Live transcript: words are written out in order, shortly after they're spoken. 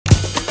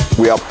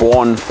we are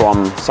born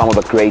from some of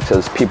the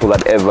greatest people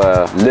that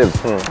ever lived.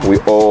 We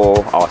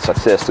owe our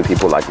success to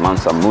people like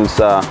Mansa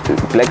Musa.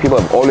 Black people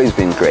have always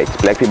been great.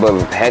 Black people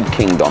have had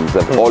kingdoms.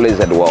 They've always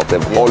had wealth.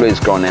 They've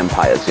always grown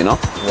empires, you know?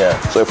 Yeah.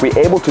 So if we're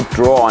able to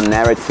draw our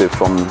narrative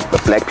from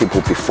the black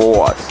people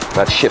before us,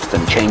 that shifts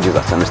and changes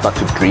us, and we start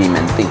to dream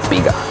and think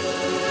bigger.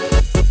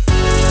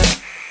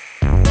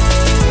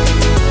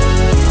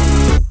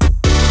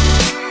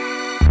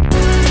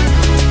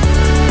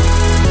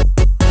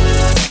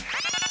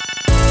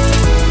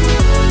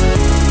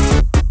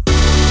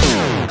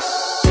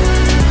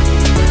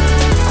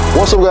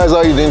 What's up, guys? How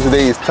are you doing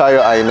today? It's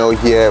Aina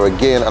here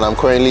again, and I'm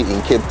currently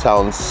in Cape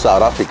Town,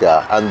 South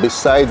Africa. And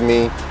beside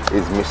me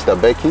is Mr.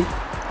 Bheki,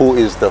 who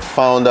is the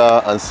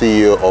founder and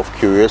CEO of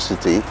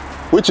Curiosity,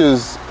 which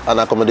is an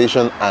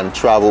accommodation and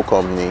travel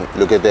company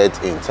located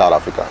in South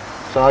Africa.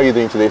 So how are you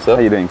doing today, sir? How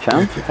are you doing,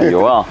 champ?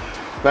 You're well.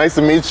 Nice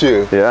to meet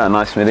you. Yeah,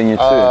 nice meeting you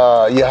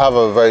too. You have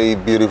a very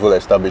beautiful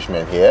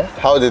establishment here.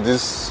 How did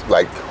this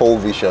whole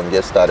vision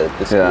get started,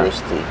 this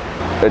Curiosity?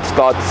 It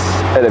starts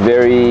at a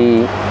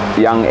very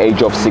young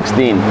age of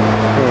 16,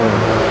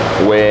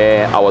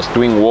 where I was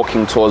doing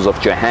walking tours of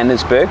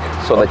Johannesburg.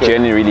 So the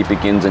journey really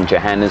begins in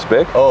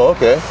Johannesburg. Oh,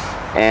 okay.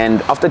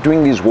 And after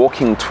doing these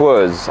walking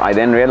tours, I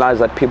then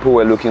realized that people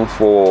were looking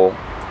for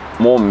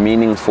more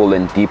meaningful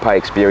and deeper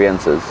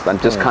experiences than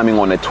just coming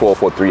on a tour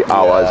for 3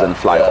 hours and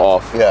fly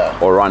off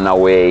or run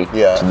away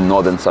to the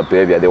northern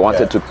suburbia. They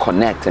wanted to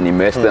connect and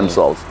immerse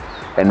themselves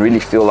and really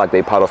feel like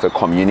they're part of a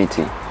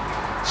community.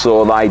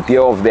 So the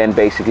idea of then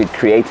basically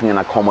creating an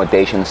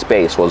accommodation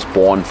space was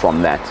born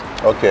from that.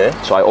 Okay.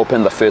 So I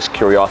opened the first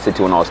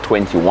Curiosity when I was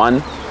 21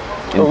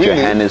 in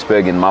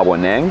Johannesburg in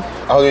Maboneng.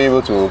 How were you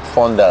able to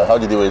fund that? How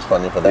did you raise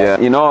funding for that?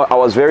 Yeah, you know, I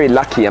was very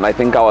lucky, and I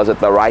think I was at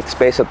the right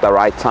space at the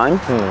right time.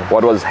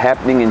 What was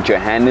happening in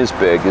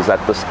Johannesburg is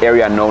that this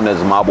area known as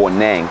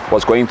Maboneng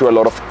was going through a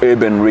lot of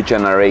urban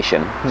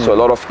regeneration. So a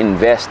lot of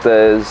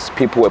investors,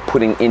 people were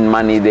putting in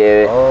money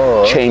there,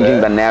 changing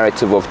the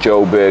narrative of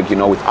Joburg, you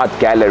know, with art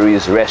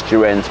galleries,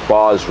 restaurants,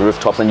 bars,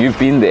 rooftops, and you've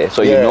been there,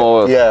 so you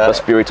know the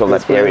spirit of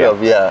that area.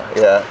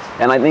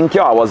 And I think,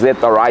 I was there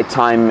at the right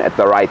time, at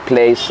the right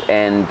place,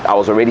 and I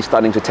was already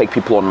starting to take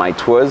people on my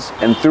tours.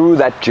 And through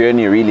that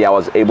journey, really, I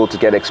was able to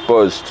get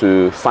exposed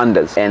to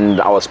funders.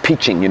 And I was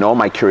pitching, you know,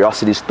 my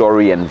Curiosity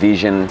story and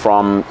vision.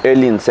 From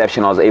early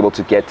inception, I was able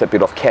to get a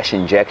bit of cash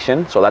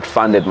injection. So that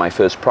funded my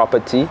first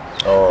property.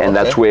 And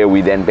that's where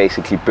we then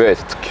basically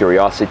birthed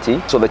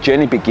Curiosity. So the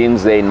journey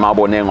begins there in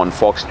Maboneng on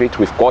Fox Street.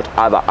 We've got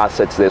other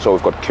assets there. So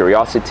we've got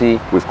Curiosity,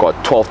 we've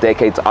got 12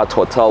 Decades Art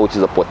Hotel, which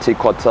is a boutique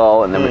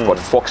hotel. And then we've got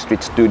Fox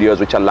Street Studios,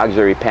 which are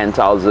luxury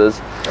penthouses.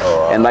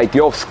 And the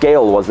idea of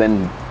scale was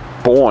then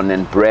born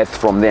and bred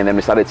from there. And then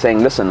we started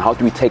saying, listen, how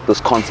do we take this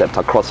concept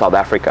across South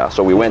Africa?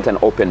 So we went and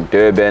opened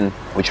Durban,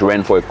 which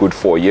ran for a good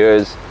 4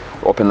 years.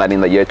 We opened that in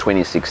the year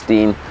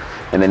 2016.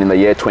 And then in the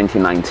year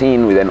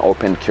 2019, we then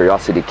opened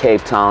Curiosity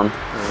Cape Town.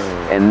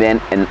 And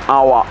then an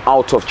hour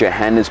out of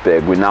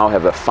Johannesburg, we now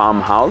have a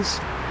farmhouse,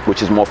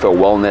 which is more for a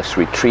wellness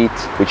retreat,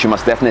 which you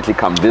must definitely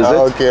come visit.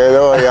 Okay,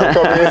 no, I'm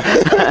coming.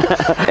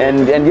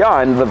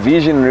 and the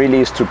vision really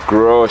is to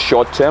grow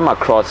short term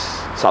across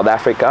South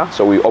Africa.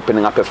 So we're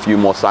opening up a few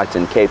more sites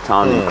in Cape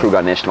Town, in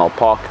Kruger National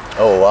Park.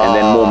 And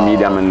then more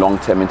medium and long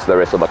term into the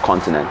rest of the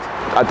continent.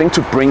 I think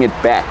to bring it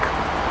back,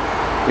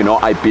 you know,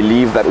 I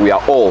believe that we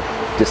are all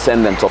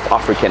descendants of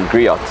African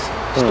griots,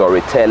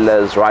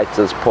 storytellers,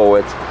 writers,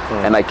 poets.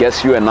 And I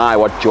guess you and I,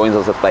 what joins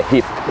us at the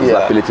hip is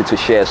the ability to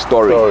share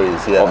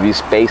stories of these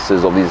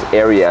spaces, of these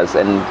areas,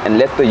 and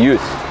let the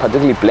youth,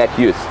 particularly black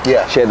youth,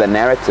 share the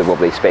narrative of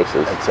these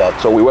spaces.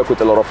 So we work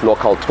with a lot of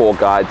local tour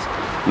guides,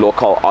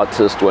 local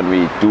artists when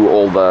we do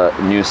all the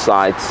new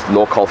sites,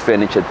 local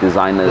furniture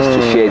designers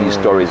to share these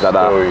stories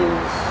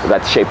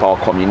that shape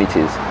our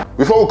communities.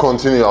 Before we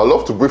continue, I'd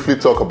love to briefly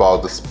talk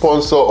about the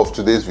sponsor of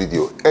today's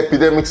video,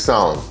 Epidemic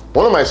Sound.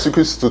 One of my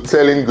secrets to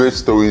telling great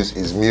stories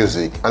is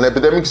music, and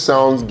Epidemic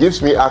Sound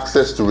gives me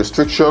access to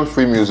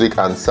restriction-free music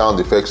and sound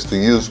effects to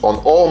use on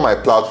all my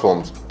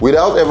platforms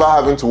without ever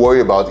having to worry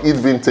about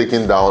it being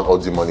taken down or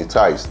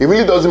demonetized. It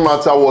really doesn't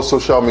matter what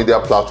social media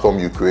platform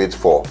you create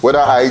for, whether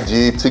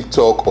IG,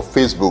 TikTok, or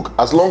Facebook,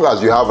 as long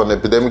as you have an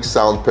Epidemic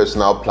Sound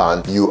personal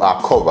plan, you are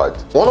covered.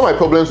 One of my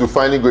problems with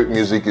finding great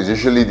music is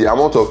usually the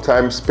amount of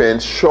time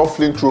spent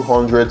shuffling through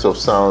hundreds of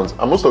sounds,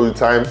 and most of the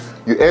time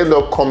you end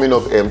up coming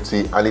up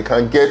empty, and it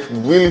can get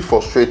really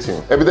frustrating.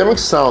 Epidemic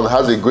Sound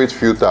has a great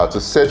filter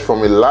to search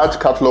from a large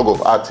catalog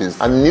of artists,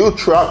 and new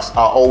tracks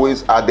are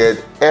always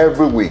added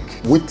every week.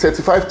 With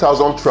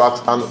 35,000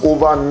 tracks and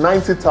over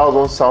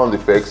 90,000 sound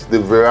effects, the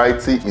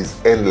variety is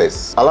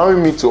endless,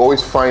 allowing me to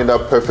always find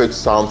that perfect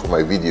sound for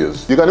my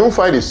videos. You can even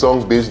find the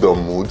songs based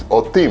on mood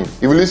or theme.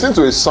 If you listen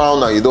to a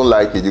sound and you don't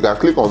like it, you can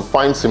click on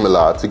Find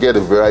Similar to get a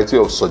variety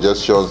of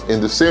suggestions in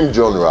the same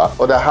genre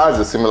or that has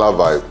a similar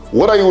vibe.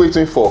 What are you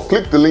waiting for?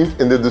 Click the link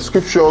in the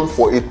description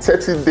for a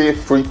 30-day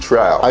free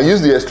trial. I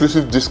use the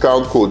exclusive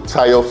discount code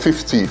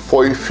TAYO50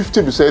 for a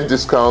 50%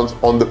 discount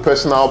on the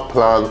personal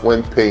plan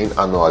when paying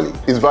annually.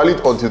 It's valid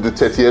until the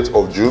 30th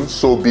of June,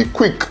 so be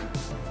quick.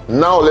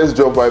 Now let's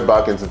jump right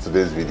back into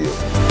today's video.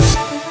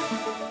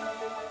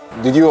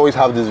 Did you always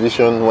have this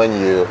vision when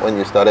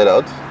you started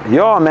out?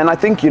 Yeah, man, I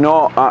think,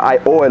 I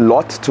owe a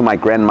lot to my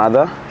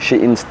grandmother. She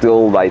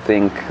instilled, I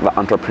think, the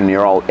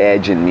entrepreneurial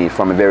edge in me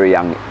from a very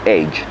young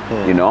age,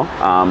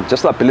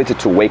 just the ability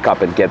to wake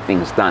up and get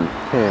things done.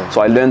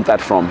 So I learned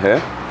that from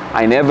her.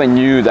 I never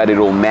knew that it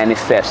will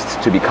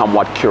manifest to become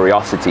what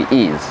curiosity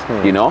is,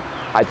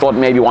 I thought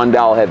maybe one day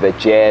I'll have a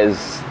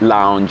jazz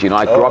lounge.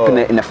 I grew up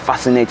in a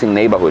fascinating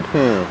neighborhood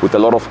with a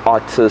lot of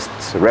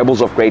artists,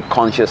 rebels of great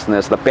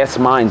consciousness, the best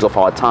minds of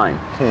our time.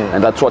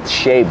 And that's what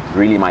shaped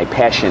really my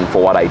passion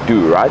for what I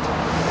do, right?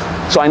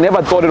 So I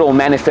never thought it will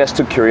manifest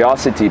to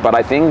curiosity, but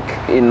I think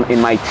in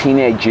my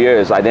teenage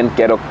years, I then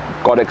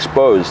got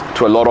exposed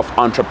to a lot of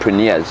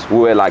entrepreneurs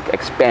who were like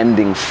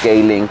expanding,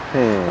 scaling,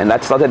 and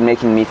that started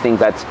making me think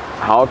that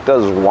how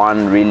does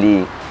one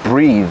really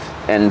breathe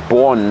and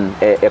born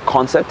a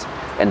concept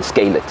and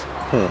scale it?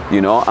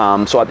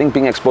 So I think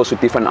being exposed to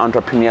different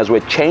entrepreneurs,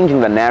 we're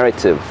changing the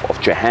narrative of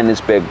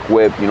Johannesburg.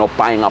 We're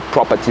buying up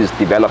properties,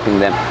 developing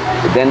them.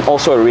 It then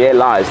also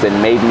realized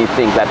and made me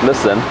think that,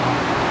 listen,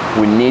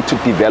 we need to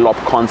develop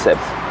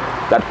concepts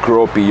that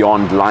grow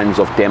beyond lines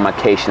of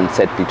demarcation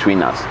set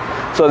between us.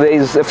 So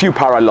there's a few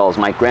parallels.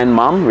 My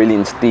grandmom really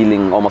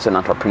instilling almost an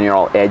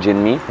entrepreneurial edge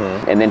in me,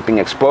 and then being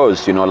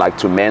exposed,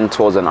 to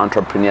mentors and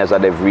entrepreneurs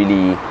that have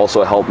really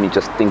also helped me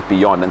just think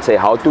beyond and say,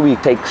 how do we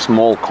take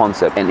small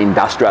concepts and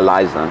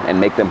industrialize them and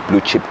make them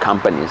blue chip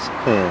companies?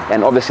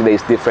 And obviously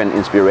there's different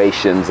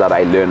inspirations that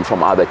I learned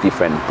from other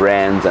different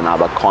brands and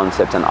other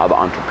concepts and other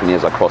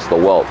entrepreneurs across the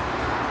world.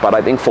 But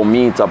I think for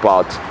me, it's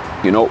about,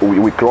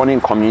 we've grown in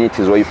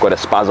communities where you've got a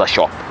spaza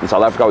shop. In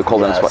South Africa, we call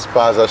them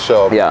spaza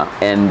shop. Yeah,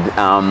 and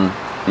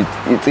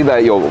it's either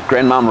your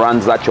grandmom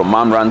runs that, your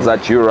mom runs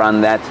that, you run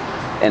that.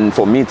 And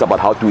for me, it's about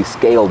how do we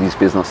scale these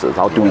businesses?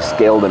 How do we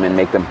scale them and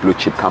make them blue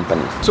chip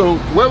companies? So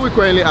where we're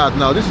currently at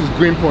now, this is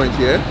Greenpoint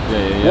here.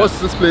 Yeah. What's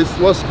this place,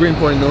 what's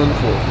Greenpoint known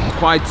for?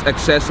 Quite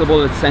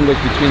accessible. It's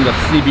sandwiched between the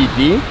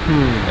CBD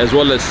as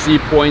well as Sea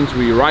Point.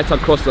 We're right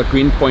across the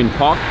Greenpoint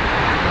Park.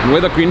 And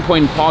where the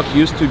Greenpoint Park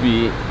used to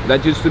be,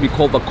 that used to be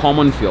called the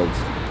Common Fields.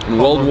 In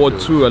World War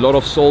II, a lot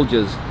of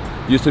soldiers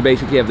used to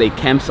basically have their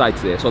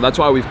campsites there. So that's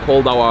why we've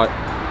called our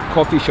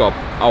coffee shop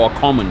our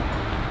Common,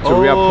 to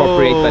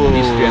reappropriate that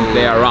history and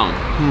play around.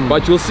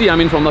 But you'll see,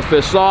 from the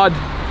facade,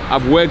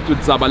 I've worked with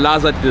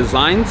Zabalaza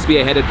Design,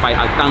 spearheaded by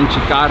Altang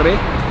Chikare,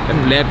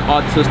 a black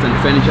artist and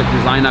furniture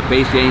designer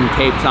based here in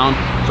Cape Town.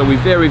 So we're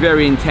very,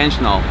 very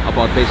intentional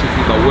about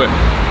basically the work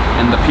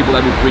and the people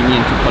that we bring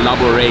in to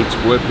collaborate,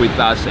 work with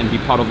us, and be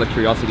part of the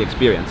Curiosity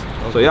experience.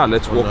 So yeah,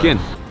 let's walk in.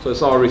 So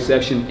it's our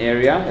reception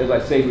area. As I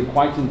say, we're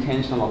quite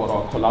intentional about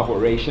our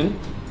collaboration.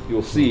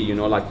 You'll see,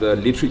 like the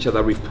literature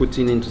that we've put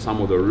into some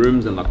of the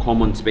rooms and the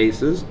common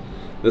spaces.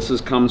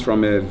 This comes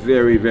from a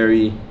very,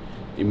 very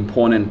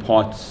important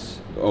part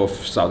of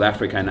South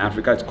Africa and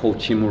Africa. It's called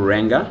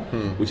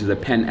Chimurenga, which is a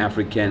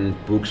Pan-African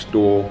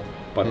bookstore,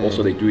 but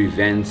also they do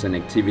events and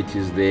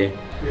activities there.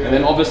 And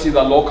then obviously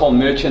the local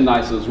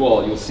merchandise as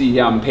well. You'll see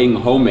here I'm paying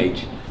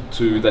homage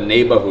to the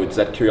neighborhoods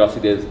that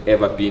Curiosity has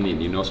ever been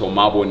in, So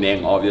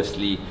Maboneng,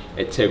 obviously,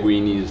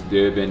 eThekwini is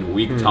Durban,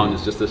 Wigtown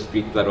is just a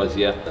street that was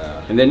here.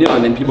 And then,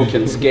 and then people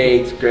can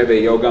skate, grab a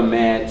yoga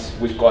mat.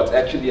 We've got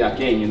actually,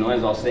 again,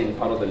 as I was saying,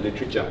 part of the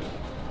literature.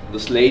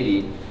 This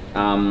lady,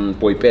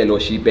 Boipelo,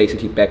 she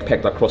basically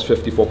backpacked across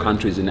 54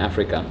 countries in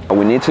Africa.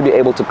 We need to be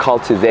able to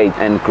cultivate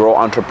and grow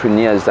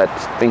entrepreneurs that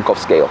think of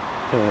scale,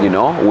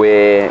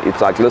 where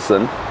it's like,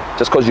 listen,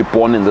 just because you're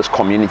born in this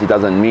community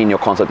doesn't mean your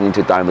concept needs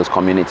to die in this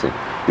community.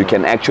 You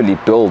can actually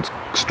build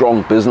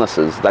strong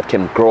businesses that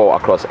can grow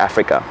across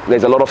Africa.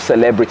 There's a lot of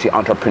celebrity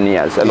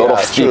entrepreneurs, a lot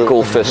of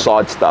fickle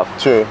facade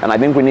stuff. And I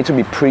think we need to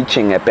be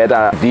preaching a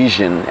better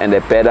vision and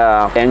a better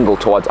angle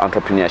towards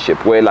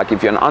entrepreneurship, where like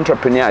if you're an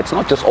entrepreneur, it's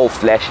not just all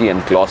flashy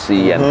and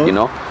glossy and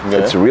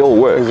it's real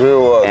work. It's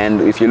real work.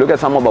 And if you look at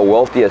some of the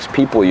wealthiest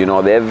people,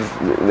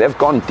 they've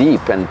gone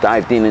deep and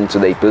dived into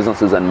their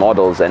businesses and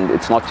models, and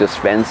it's not just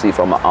fancy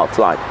from the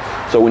outside.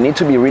 So we need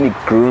to be really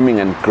grooming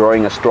and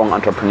growing a strong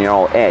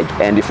entrepreneurial edge.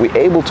 And if we're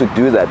able to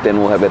do that, then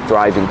we'll have a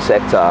thriving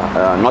sector,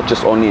 not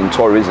just only in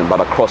tourism,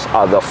 but across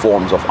other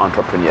forms of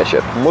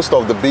entrepreneurship. Most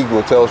of the big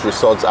hotels,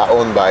 resorts are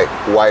owned by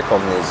white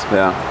companies.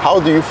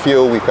 How do you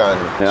feel we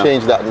can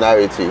change that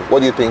narrative? What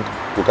do you think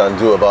we can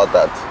do about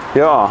that?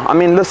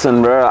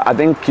 Listen, bro, I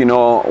think,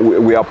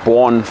 we are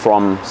born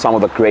from some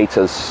of the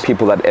greatest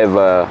people that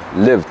ever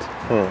lived.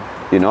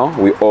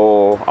 We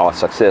owe our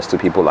success to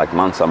people like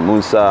Mansa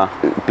Musa.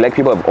 Black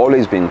people have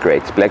always been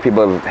great. Black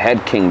people have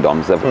had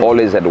kingdoms. They've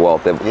always had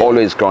wealth. They've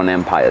always grown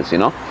empires,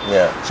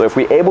 So if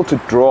we're able to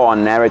draw our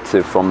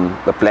narrative from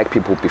the black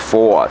people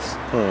before us,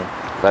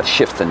 that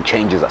shifts and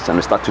changes us, and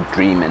we start to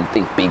dream and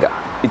think bigger.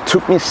 It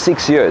took me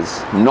 6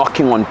 years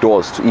knocking on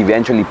doors to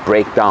eventually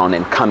break down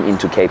and come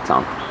into Cape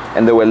Town.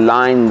 And there were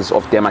lines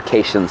of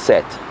demarcation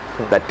set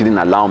that didn't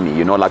allow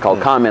me, like I'll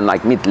come and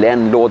like meet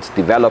landlords,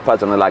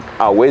 developers, and they're like,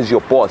 where's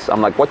your boss?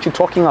 I'm like, what you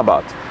talking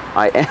about?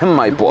 I am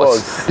my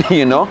boss,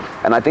 you know.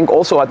 And I think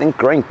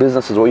growing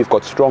businesses where you've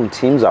got strong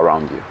teams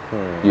around you,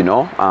 you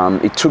know.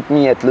 It took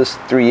me at least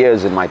 3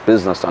 years in my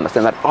business to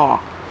understand that,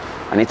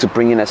 I need to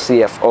bring in a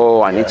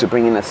CFO, I need to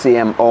bring in a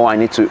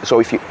CMO, so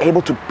if you're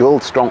able to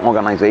build strong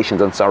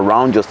organizations and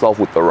surround yourself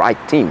with the right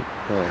team,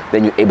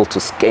 then you're able to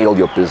scale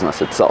your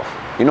business itself.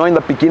 You know, in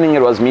the beginning,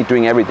 it was me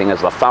doing everything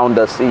as the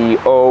founder,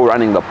 CEO,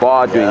 running the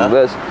bar, doing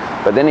this.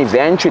 But then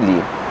eventually,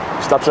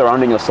 you start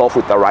surrounding yourself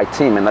with the right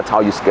team, and that's how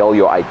you scale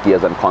your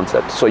ideas and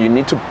concepts. So you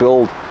need to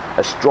build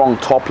a strong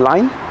top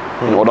line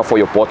in order for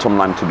your bottom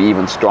line to be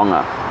even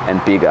stronger and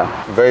bigger.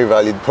 Very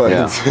valid point.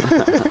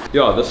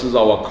 Yeah, this is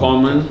our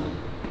common.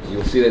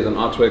 You'll see there's an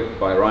artwork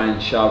by Ryan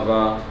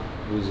Shava,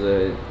 who's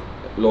a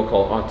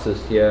local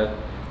artist here.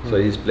 So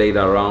he's played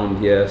around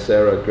here.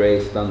 Sarah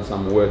Grace done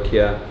some work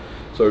here.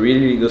 So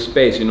really the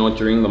space, you know,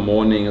 during the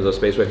morning is a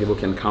space where people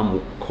can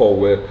come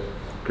co-work,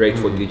 great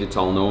for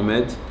digital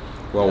nomads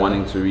who are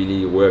wanting to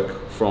really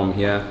work from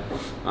here.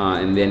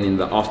 And then in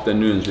the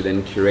afternoons, we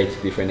then curate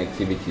different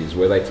activities,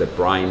 whether it's a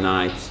braai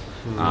night,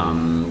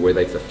 whether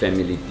it's a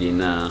family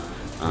dinner,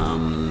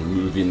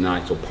 movie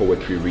night, or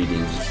poetry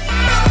readings.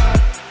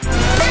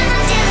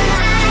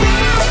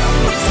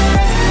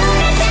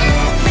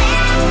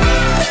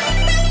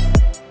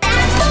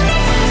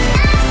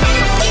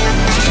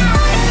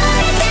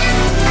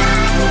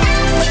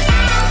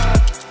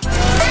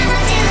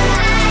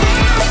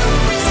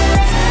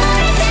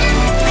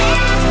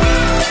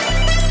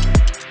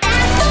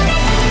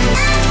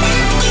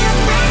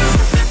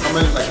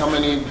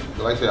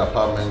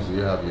 Apartments do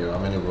you have here? How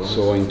many rooms?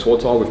 So in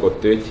total we've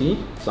got 30.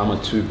 Some are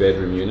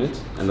 2-bedroom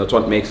units, and that's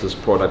what makes this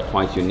product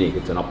quite unique.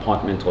 It's an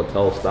apartment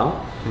hotel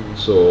style.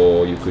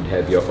 So you could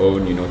have your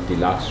own, you know,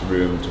 deluxe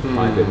room to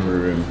private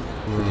room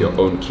with your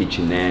own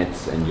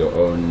kitchenettes and your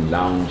own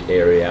lounge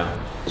area.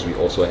 So we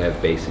also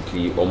have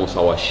basically almost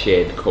our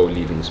shared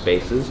co-living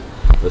spaces.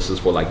 This is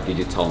for like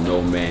digital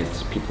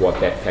nomads, people who are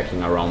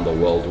backpacking around the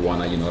world who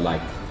wanna, you know,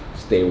 like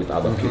stay with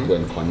other people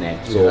and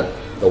connect. So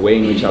the way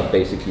in which I've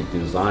basically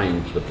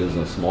designed the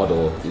business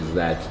model is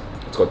that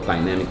it's got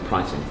dynamic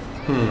pricing.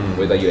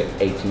 Whether you're an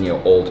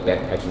 18-year-old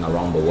backpacking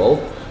around the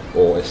world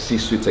or a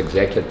C-suite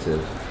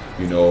executive,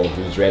 you know,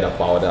 who's read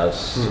about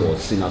us or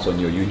seen us on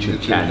your YouTube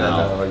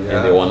channel, and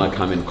they want to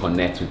come and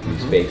connect with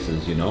these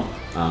spaces, you know.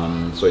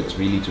 So it's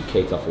really to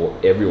cater for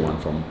everyone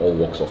from all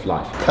walks of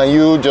life. Can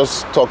you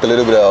just talk a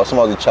little bit about some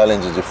of the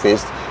challenges you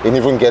faced in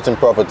even getting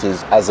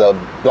properties as a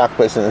black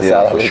person in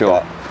South Africa?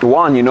 Sure.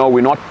 One, you know,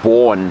 we're not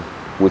born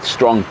with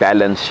strong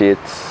balance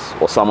sheets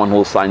or someone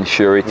who'll sign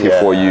surety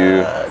for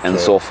you and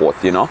so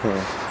forth, you know.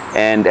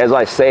 And as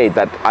I say,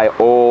 that I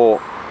owe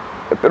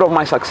a bit of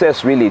my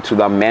success really to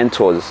the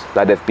mentors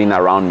that have been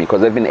around me,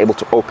 because they've been able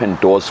to open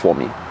doors for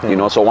me, you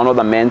know. So one of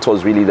the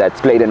mentors really that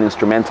played an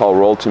instrumental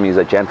role to me is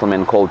a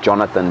gentleman called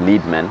Jonathan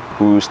Liedman,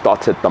 who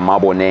started the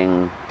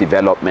Maboneng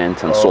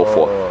development and so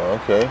forth.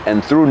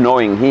 And through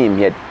knowing him,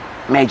 he had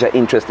major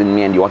interest in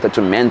me, and he wanted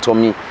to mentor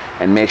me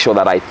and make sure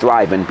that I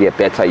thrive and be a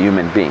better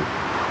human being.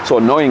 So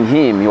knowing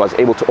him, he was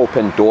able to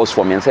open doors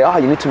for me and say,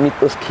 you need to meet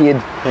this kid.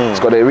 He's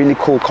got a really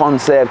cool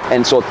concept.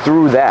 And so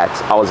through that,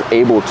 I was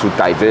able to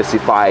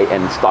diversify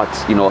and start,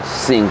 you know,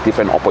 seeing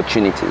different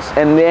opportunities.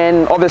 And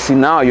then obviously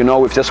now, you know,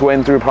 we've just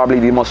went through probably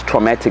the most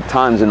traumatic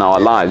times in our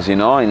lives, you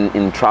know,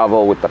 in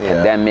travel with the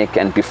pandemic.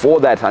 And before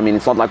that, I mean,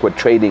 it's not like we're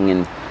trading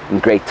in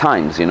great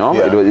times, you know.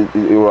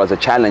 It was a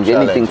challenge.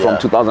 Anything from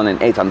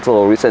 2008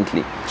 until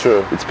recently.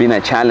 It's been a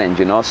challenge,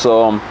 you know.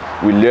 So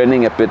we're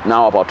learning a bit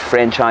now about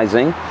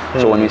franchising.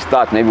 So when we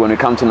start, maybe when we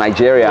come to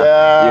Nigeria,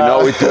 you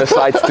know, we do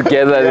sites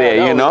together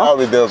there, you know.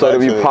 So there'll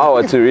be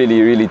power to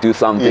really do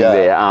something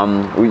there.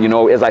 You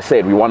know, as I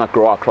said, we want to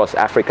grow across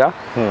Africa.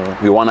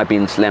 We want to be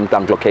in slam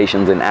dunk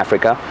locations in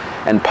Africa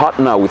and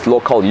partner with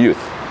local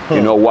youth,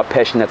 you know, who are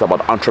passionate about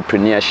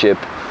entrepreneurship,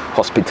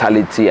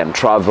 hospitality and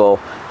travel,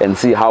 and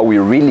see how we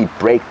really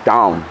break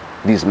down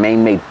these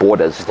man-made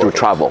borders through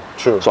travel.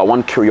 So I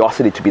want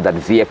curiosity to be that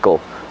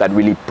vehicle that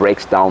really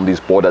breaks down these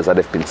borders that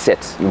have been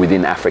set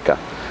within Africa.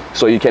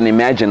 So you can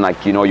imagine,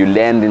 like, you know, you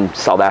land in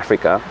South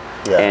Africa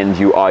and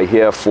you are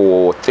here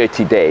for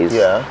 30 days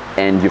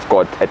and you've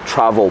got a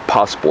travel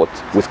passport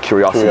with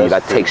curiosity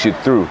that takes you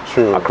through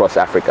across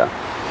Africa.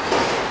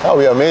 That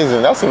would be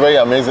amazing. That's a very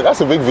amazing, that's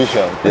a big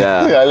vision.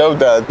 I love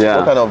that.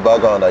 What kind of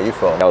background are you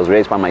from? I was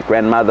raised by my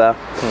grandmother.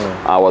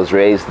 I was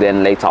raised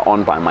then later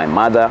on by my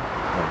mother.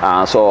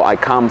 So I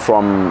come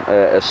from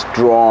a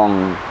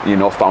strong, you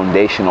know,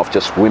 foundation of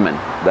just women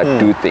that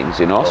do things,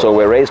 you know. So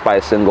we're raised by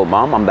a single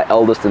mom. I'm the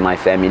eldest in my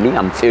family.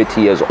 I'm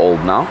 30 years old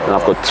now, and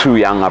I've got 2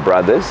 younger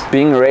brothers.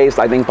 Being raised,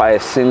 I think, by a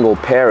single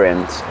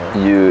parent,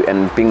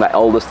 and being the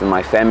eldest in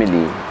my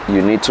family,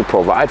 you need to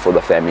provide for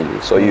the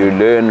family. So you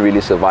learn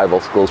really survival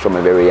skills from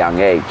a very young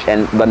age.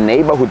 And the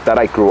neighborhood that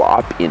I grew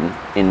up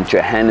in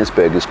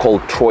Johannesburg is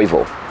called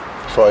Troyville.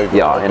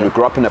 And we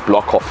grew up in a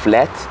block of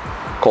flats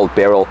called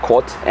Beryl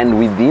Court, and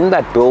within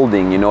that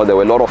building, you know, there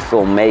were a lot of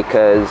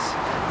filmmakers,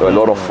 There were a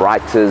lot of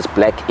writers,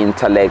 black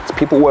intellects,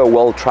 people who were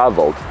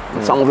well-traveled.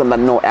 Some of them that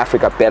know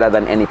Africa better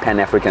than any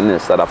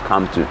Pan-Africanist that I've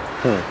come to.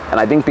 And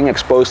I think being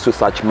exposed to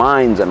such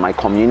minds and my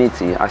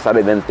community, I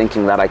started then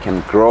thinking that I can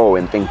grow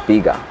and think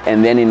bigger.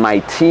 And then in my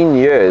teen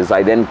years,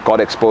 I then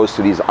got exposed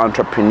to these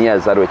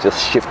entrepreneurs that were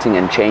just shifting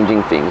and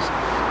changing things.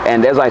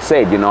 And as I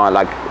said, you know,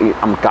 like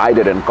I'm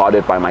guided and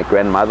guarded by my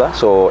grandmother.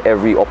 So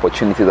every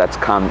opportunity that's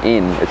come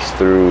in, it's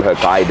through her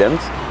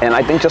guidance. And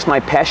I think just my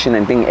passion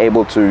and being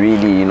able to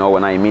really, you know,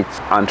 when I meet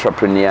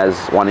entrepreneurs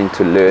wanting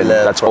to learn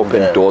that's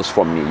opened doors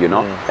for me, you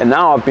know. And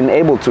now I've been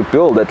able to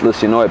build at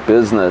least, you know, a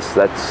business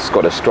that's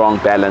got a strong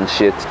balance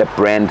sheet, a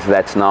brand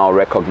that's now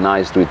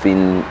recognized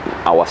within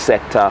our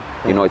sector.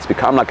 You know, it's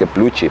become like a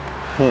blue chip.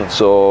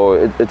 So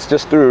it's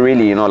just through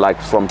really, you know,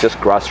 like from just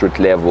grassroots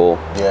level.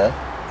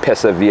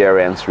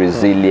 Perseverance,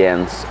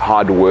 resilience,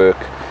 hard work,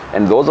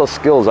 and those are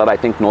skills that I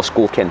think no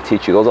school can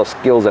teach you. Those are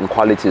skills and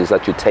qualities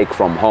that you take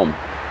from home.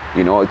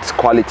 You know, it's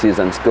qualities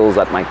and skills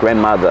that my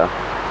grandmother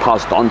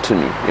passed on to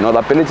me. You know, the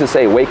ability to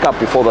say, wake up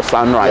before the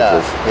sun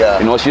rises.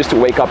 You know, she used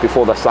to wake up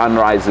before the sun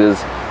rises.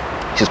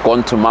 She's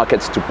gone to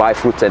markets to buy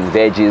fruits and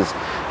veggies.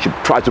 She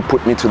tried to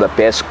put me to the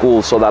best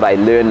schools so that I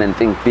learn and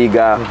think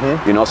bigger.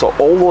 You know, so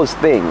all those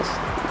things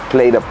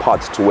played a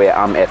part to where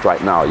I'm at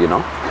right now, you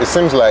know. It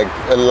seems like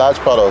a large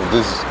part of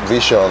this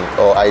vision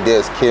or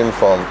ideas came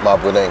from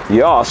Maboneng.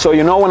 Yeah, so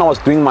you know, when I was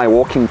doing my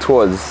walking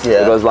tours,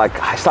 it was like,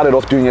 I started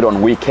off doing it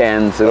on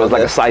weekends. It was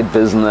like a side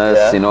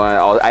business, you know.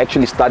 I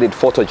actually studied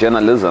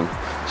photojournalism.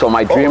 So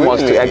my dream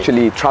was to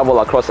actually travel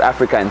across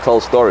Africa and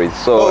tell stories.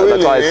 So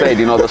that's why I said,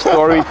 you know, the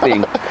story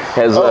thing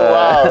has...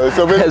 wow,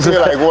 so basically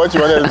like what you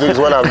wanted to do is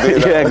what I'm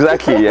doing.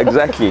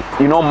 Exactly.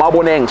 You know,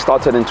 Maboneng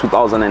started in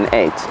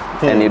 2008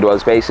 and it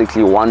was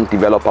basically one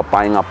developer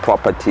buying up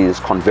properties,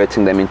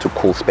 converting them into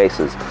cool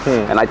spaces.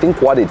 And I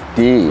think what it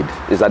did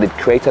is that it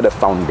created a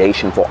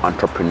foundation for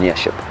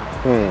entrepreneurship.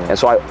 And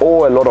so I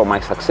owe a lot of my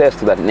success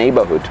to that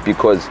neighborhood,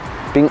 because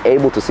being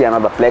able to see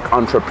another black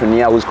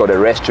entrepreneur who's got a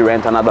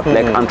restaurant, another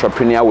black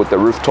entrepreneur with a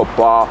rooftop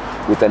bar,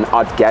 with an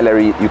art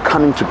gallery, you're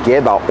coming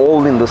together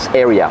all in this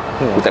area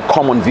with a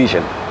common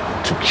vision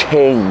to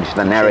change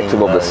the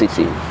narrative of the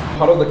city.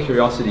 Part of the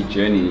curiosity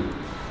journey,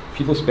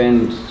 people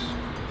spend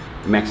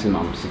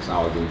maximum 6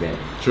 hours in bed.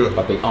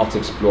 But they're out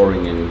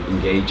exploring and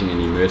engaging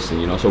and immersing,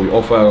 you know. So we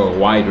offer a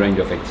wide range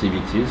of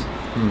activities,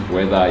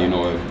 whether, you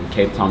know, in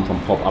Cape Town, from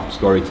pop-up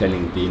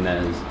storytelling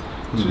dinners,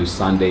 to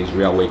Sundays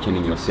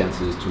reawakening your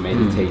senses, to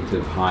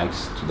meditative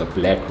hikes, to the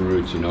black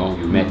route, you know.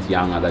 You met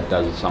Younger that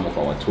does some of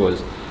our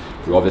tours.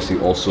 We obviously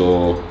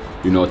also,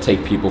 you know,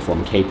 take people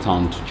from Cape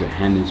Town to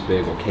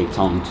Johannesburg or Cape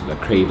Town to the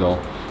Cradle.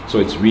 So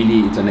it's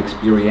an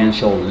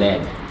experiential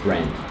led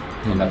brand,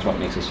 and that's what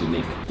makes us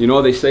unique. You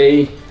know, they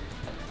say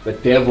the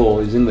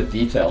devil is in the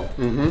detail.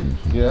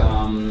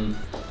 And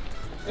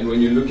when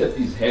you look at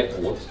these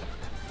headboards,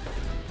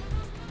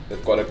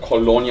 they've got a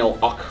colonial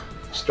arc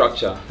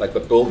structure, like the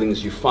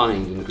buildings you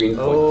find in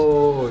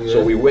Greenpoint.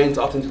 So we went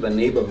out into the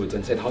neighborhoods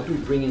and said, how do we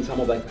bring in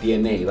some of that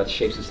DNA that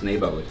shapes this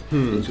neighborhood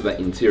into the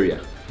interior?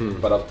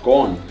 But I've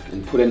gone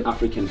and put an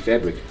African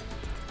fabric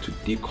to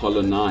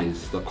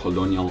decolonize the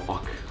colonial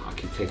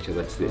architecture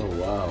that's there.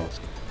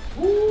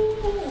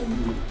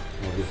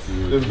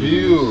 The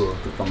view.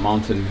 With a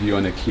mountain view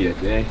on a clear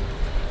day.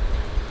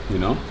 You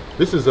know?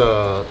 This is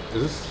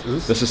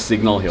This is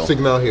Signal Hill.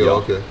 Signal Hill,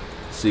 okay.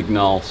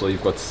 Signal, so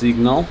you've got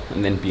Signal,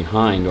 and then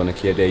behind on a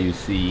clear day you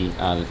see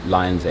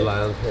Lion's Head.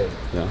 Lion's Head.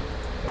 Yeah.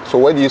 So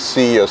where do you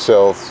see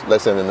yourself,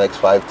 let's say, in the next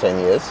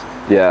 5-10 years?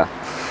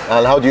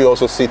 And how do you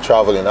also see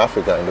travel in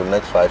Africa in the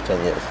next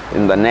 5-10 years?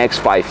 In the next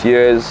 5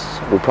 years,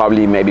 we're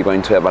probably maybe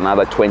going to have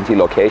another 20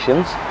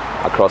 locations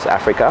across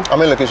Africa. How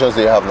many locations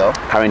do you have now?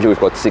 Currently we've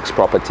got 6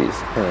 properties.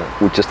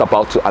 We're just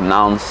about to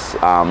announce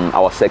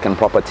our second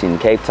property in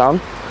Cape Town,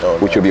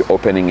 which will be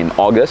opening in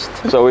August.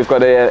 So we've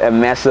got a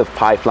massive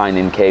pipeline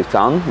in Cape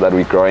Town that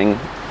we're growing.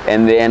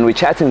 And then we're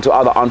chatting to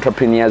other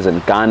entrepreneurs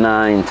in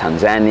Ghana, in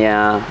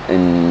Tanzania,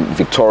 in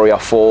Victoria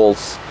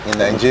Falls, in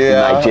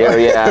Nigeria,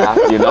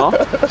 you know.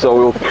 So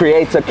we'll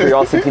create a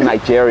Curiosity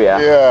Nigeria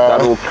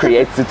that will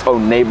create its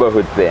own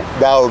neighborhood there.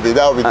 That would be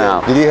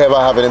good. Did you ever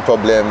have any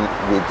problem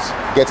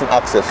with getting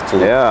access to?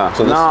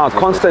 No,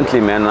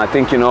 constantly, man. I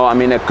think, you know, I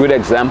mean, a good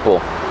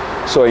example.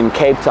 So in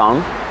Cape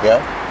Town,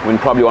 we're in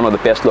probably one of the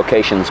best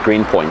locations,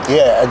 Greenpoint.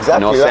 Exactly. You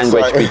know,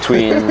 sandwiched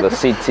between the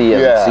city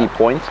and the sea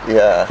point.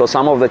 So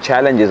some of the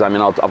challenges, I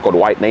mean, I've got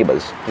white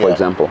neighbors, for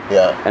example.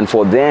 And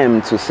for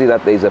them to see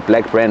that there's a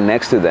black brand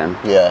next to them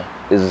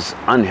is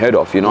unheard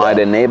of. You know, I had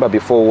a neighbor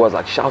before who was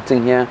like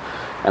shouting here,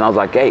 and I was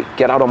like, hey,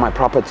 get out of my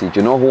property. Do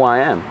you know who I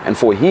am? And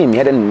for him, he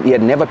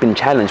had never been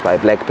challenged by a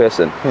black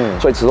person.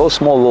 So it's those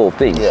small little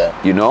things,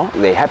 you know,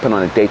 they happen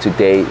on a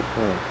day-to-day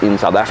in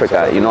South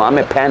Africa. You know, I'm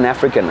a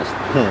Pan-Africanist.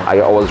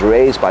 I was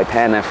raised by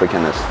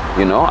Pan-Africanists,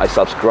 you know. I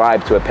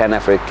subscribe to a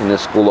Pan-Africanist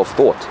school of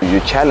thought. You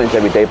challenge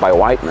every day by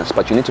whiteness,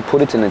 but you need to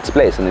put it in its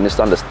place, and you need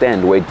to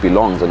understand where it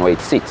belongs and where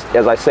it sits.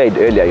 As I said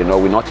earlier, you know,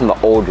 we're not in the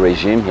old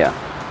regime here.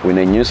 We're in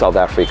a new South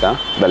Africa.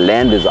 The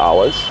land is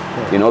ours.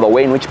 You know, the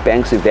way in which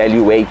banks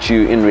evaluate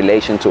you in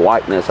relation to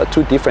whiteness are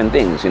two different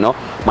things, you know.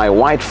 My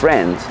white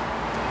friends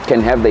can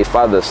have their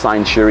father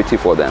sign surety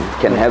for them,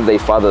 can have their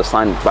father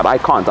sign, but I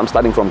can't. I'm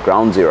starting from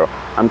ground zero.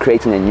 I'm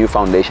creating a new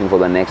foundation for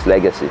the next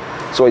legacy.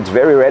 So it's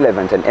very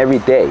relevant, and every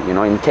day, you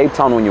know, in Cape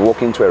Town, when you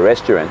walk into a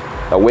restaurant,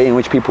 the way in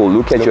which people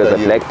look at you as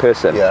a black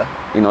person,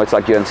 you know, it's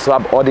like you're in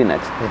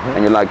subordinate,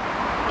 and you're like,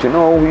 do you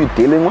know who you're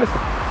dealing with?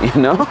 You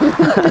know?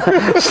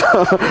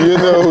 So, you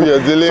know who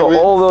you're dealing with?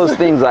 So all those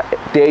things are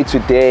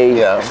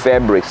day-to-day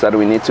fabrics that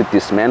we need to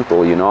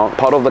dismantle, you know?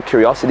 Part of the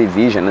Curiosity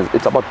vision is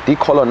it's about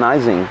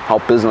decolonizing how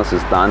business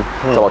is done.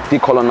 It's about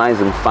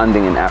decolonizing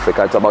funding in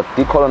Africa. It's about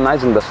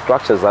decolonizing the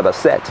structures that are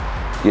set,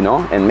 you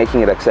know, and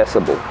making it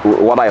accessible.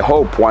 What I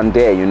hope one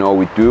day, you know,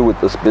 we do with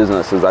this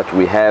business is that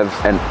we have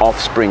an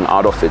offspring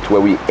out of it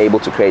where we're able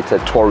to create a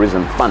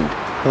tourism fund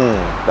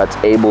that's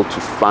able to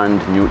fund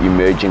new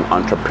emerging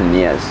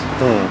entrepreneurs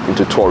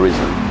into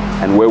tourism,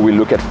 and where we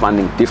look at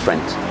funding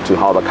different to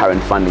how the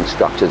current funding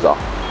structures are.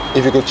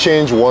 If you could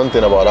change one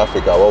thing about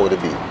Africa, what would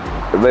it be?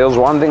 If there was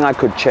one thing I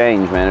could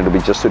change, man, it would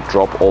be just to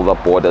drop all the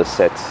border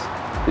sets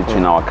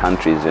between our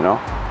countries, you know,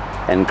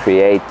 and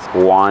create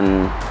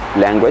one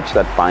language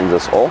that binds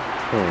us all.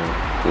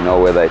 You know,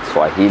 whether it's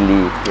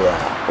Swahili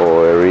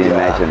or a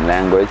reimagined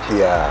language.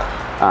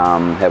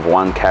 Have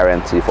one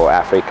currency for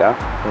Africa,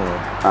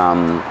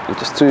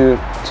 just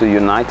to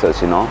unite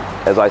us, you know.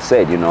 As I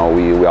said, you know,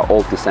 we are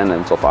all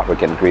descendants of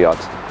African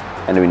griots,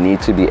 and we need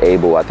to be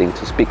able, I think,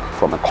 to speak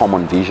from a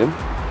common vision,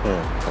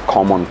 a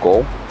common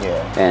goal,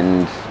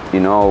 and, you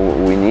know,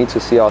 we need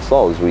to see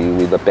ourselves,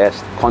 we're the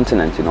best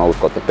continent, you know,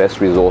 we've got the best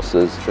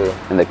resources,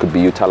 and they could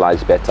be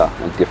utilized better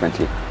and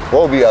differently.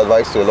 What would be your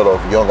advice to a lot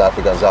of young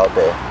Africans out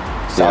there?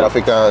 South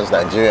Africans,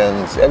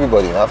 Nigerians,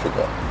 everybody in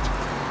Africa?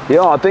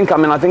 Yeah, I think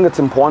it's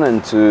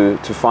important to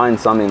find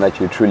something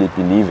that you truly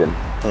believe in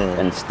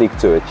and stick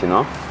to it, you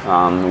know.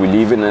 We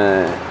live in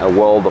a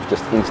world of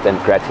just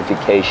instant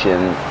gratification.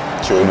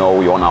 You know,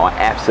 we're on our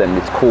apps and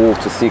it's cool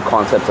to see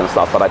concepts and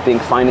stuff, but I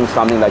think finding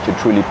something that you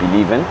truly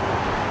believe in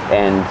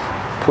and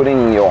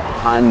putting your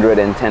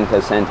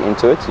 110%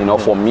 into it, you know,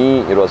 for me,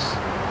 it was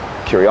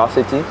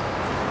curiosity.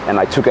 And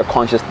I took a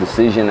conscious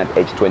decision at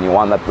age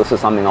 21 that this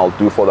is something I'll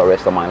do for the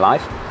rest of my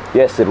life.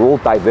 Yes, it will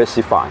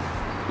diversify,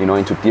 you know,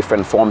 into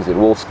different forms, it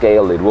will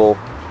scale,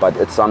 but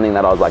it's something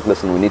that I was like,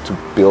 listen, we need to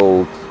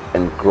build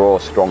and grow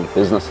strong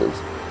businesses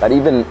that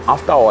even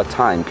after our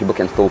time, people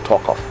can still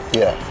talk of,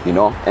 you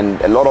know,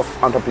 and a lot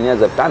of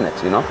entrepreneurs have done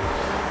it, you know.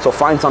 So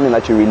find something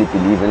that you really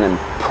believe in and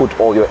put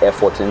all your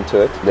effort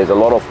into it. There's a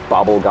lot of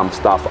bubblegum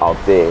stuff out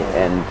there,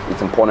 and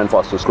it's important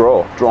for us to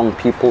grow strong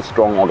people,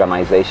 strong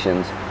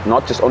organizations,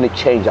 not just only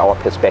change our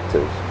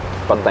perspectives,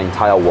 but the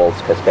entire world's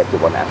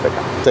perspective on Africa.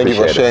 Thank you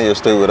for sharing your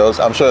story with us.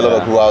 I'm sure a lot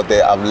of people out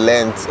there have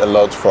learned a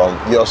lot from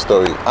your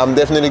story. I'm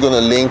definitely going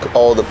to link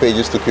all the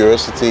pages to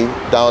Curiosity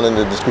down in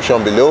the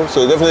description below.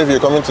 So definitely if you're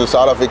coming to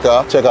South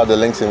Africa, check out the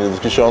links in the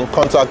description.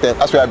 Contact them.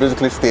 That's where I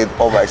basically stayed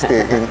all my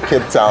stay in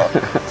Cape Town.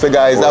 So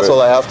guys, that's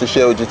all I have to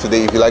share with you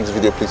today. If you like this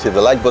video, please hit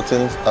the like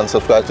button and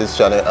subscribe to this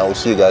channel, and we'll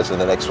see you guys in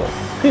the next one.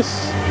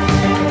 Peace.